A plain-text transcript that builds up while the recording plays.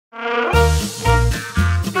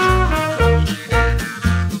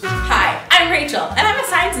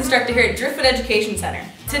instructor here at Driftwood Education Center.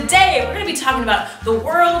 Today we're going to be talking about the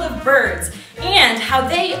world of birds and how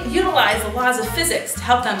they utilize the laws of physics to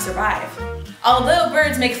help them survive. Although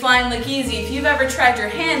birds make flying look easy, if you've ever tried your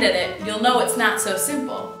hand at it, you'll know it's not so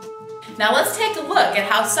simple. Now let's take a look at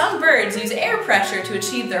how some birds use air pressure to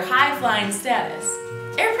achieve their high flying status.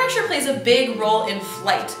 Air pressure plays a big role in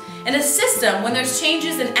flight. In a system, when there's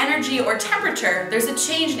changes in energy or temperature, there's a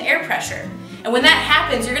change in air pressure. And when that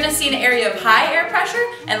happens, you're going to see an area of high air pressure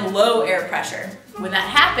and low air pressure. When that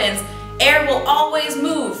happens, air will always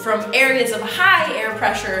move from areas of high air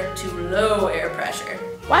pressure to low air pressure.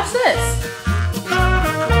 Watch this.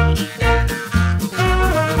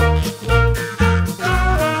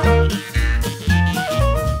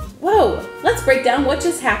 Whoa, let's break down what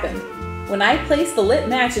just happened. When I placed the lit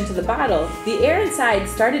match into the bottle, the air inside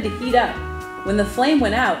started to heat up. When the flame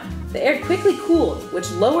went out, the air quickly cooled, which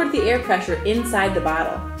lowered the air pressure inside the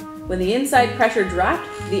bottle. When the inside pressure dropped,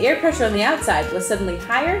 the air pressure on the outside was suddenly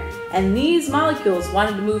higher, and these molecules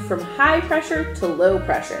wanted to move from high pressure to low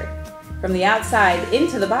pressure, from the outside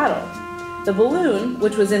into the bottle. The balloon,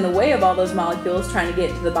 which was in the way of all those molecules trying to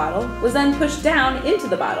get into the bottle, was then pushed down into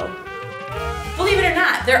the bottle. Believe it or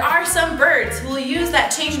not, there are some birds who will use that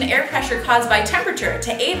change in air pressure caused by temperature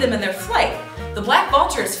to aid them in their flight. The black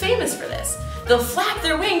vulture is famous for this. They'll flap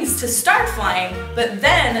their wings to start flying, but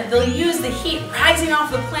then they'll use the heat rising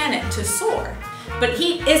off the planet to soar. But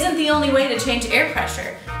heat isn't the only way to change air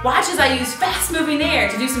pressure. Watch as I use fast-moving air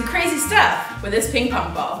to do some crazy stuff with this ping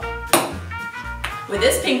pong ball. With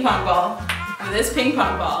this ping pong ball. With this ping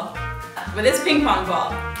pong ball. With this ping pong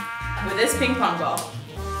ball. With this ping pong ball.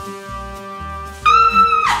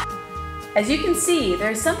 As you can see,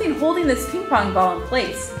 there is something holding this ping pong ball in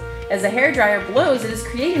place. As the hairdryer blows, it is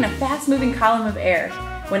creating a fast-moving column of air.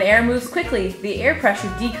 When air moves quickly, the air pressure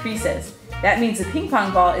decreases. That means the ping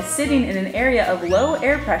pong ball is sitting in an area of low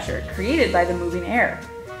air pressure created by the moving air.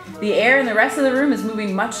 The air in the rest of the room is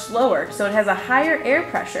moving much slower, so it has a higher air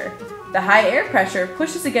pressure. The high air pressure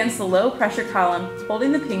pushes against the low pressure column,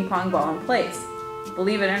 holding the ping pong ball in place.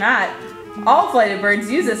 Believe it or not, all flighted birds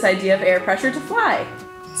use this idea of air pressure to fly.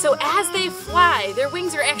 So as they fly, their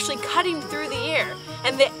wings are actually cutting through the air,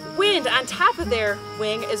 and the wind on top of their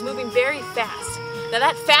wing is moving very fast. Now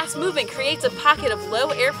that fast movement creates a pocket of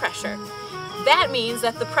low air pressure. That means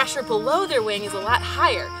that the pressure below their wing is a lot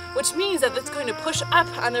higher, which means that it's going to push up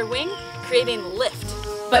on their wing, creating lift.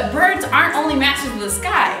 But birds aren't only masters of the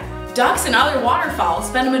sky. Ducks and other waterfowl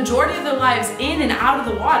spend a majority of their lives in and out of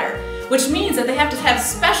the water, which means that they have to have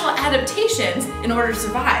special adaptations in order to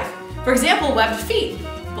survive. For example, webbed feet.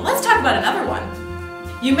 But let's talk about another one.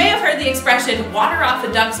 You may have heard the expression, water off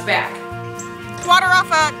a duck's back. Water off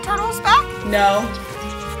a turtle's back? No.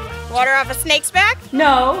 Water off a snake's back?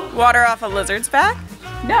 No. Water off a lizard's back?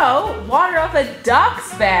 No, water off a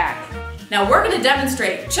duck's back. Now we're going to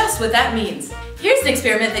demonstrate just what that means. Here's an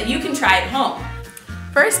experiment that you can try at home.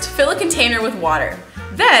 First, fill a container with water.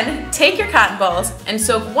 Then, take your cotton balls and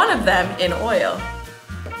soak one of them in oil.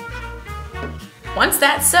 Once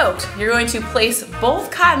that's soaked, you're going to place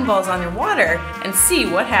both cotton balls on your water and see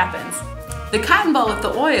what happens. The cotton ball with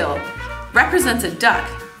the oil represents a duck.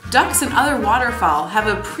 Ducks and other waterfowl have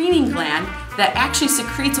a preening gland that actually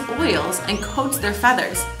secretes oils and coats their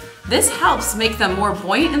feathers. This helps make them more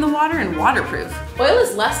buoyant in the water and waterproof. Oil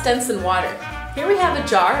is less dense than water. Here we have a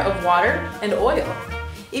jar of water and oil.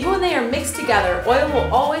 Even when they are mixed together, oil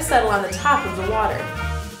will always settle on the top of the water.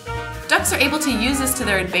 Ducks are able to use this to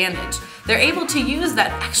their advantage. They're able to use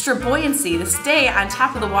that extra buoyancy to stay on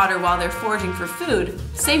top of the water while they're foraging for food,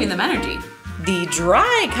 saving them energy. The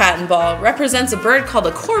dry cotton ball represents a bird called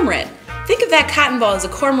a cormorant. Think of that cotton ball as a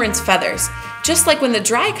cormorant's feathers. Just like when the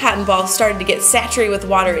dry cotton ball started to get saturated with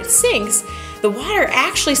water, it sinks, the water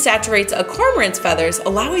actually saturates a cormorant's feathers,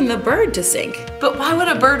 allowing the bird to sink. But why would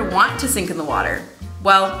a bird want to sink in the water?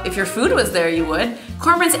 Well, if your food was there, you would.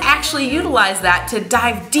 Cormorants actually utilize that to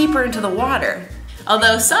dive deeper into the water.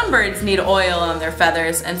 Although some birds need oil on their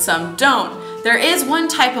feathers and some don't, there is one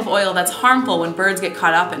type of oil that's harmful when birds get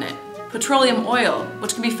caught up in it. Petroleum oil,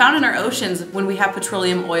 which can be found in our oceans when we have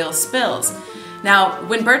petroleum oil spills. Now,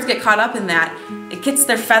 when birds get caught up in that, it gets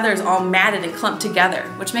their feathers all matted and clumped together,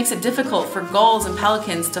 which makes it difficult for gulls and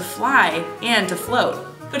pelicans to fly and to float.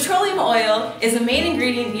 Petroleum oil is a main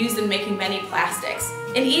ingredient used in making many plastics.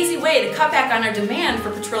 An easy way to cut back on our demand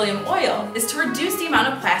for petroleum oil is to reduce the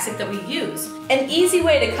amount of plastic that we use. An easy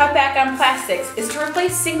way to cut back on plastics is to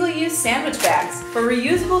replace single-use sandwich bags for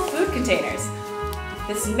reusable food containers.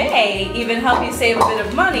 This may even help you save a bit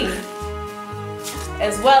of money,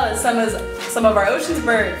 as well as some of our ocean's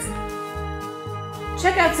birds.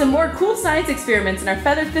 Check out some more cool science experiments in our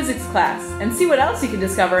feather physics class and see what else you can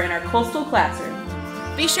discover in our coastal classroom.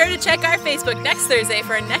 Be sure to check our Facebook next Thursday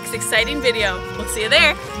for our next exciting video. We'll see you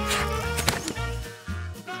there.